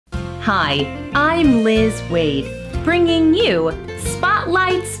Hi, I'm Liz Wade, bringing you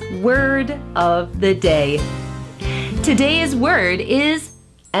Spotlight's Word of the Day. Today's word is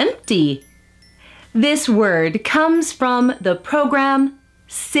empty. This word comes from the program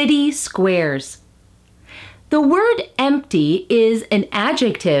City Squares. The word empty is an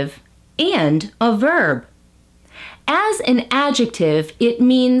adjective and a verb. As an adjective, it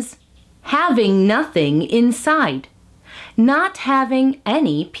means having nothing inside, not having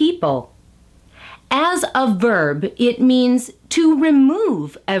any people. As a verb, it means to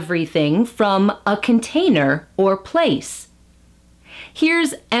remove everything from a container or place.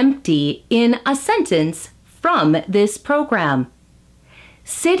 Here's empty in a sentence from this program.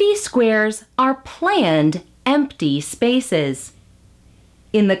 City squares are planned empty spaces.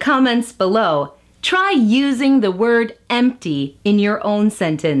 In the comments below, try using the word empty in your own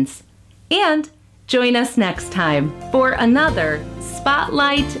sentence. And join us next time for another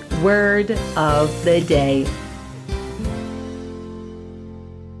Spotlight Word of the Day.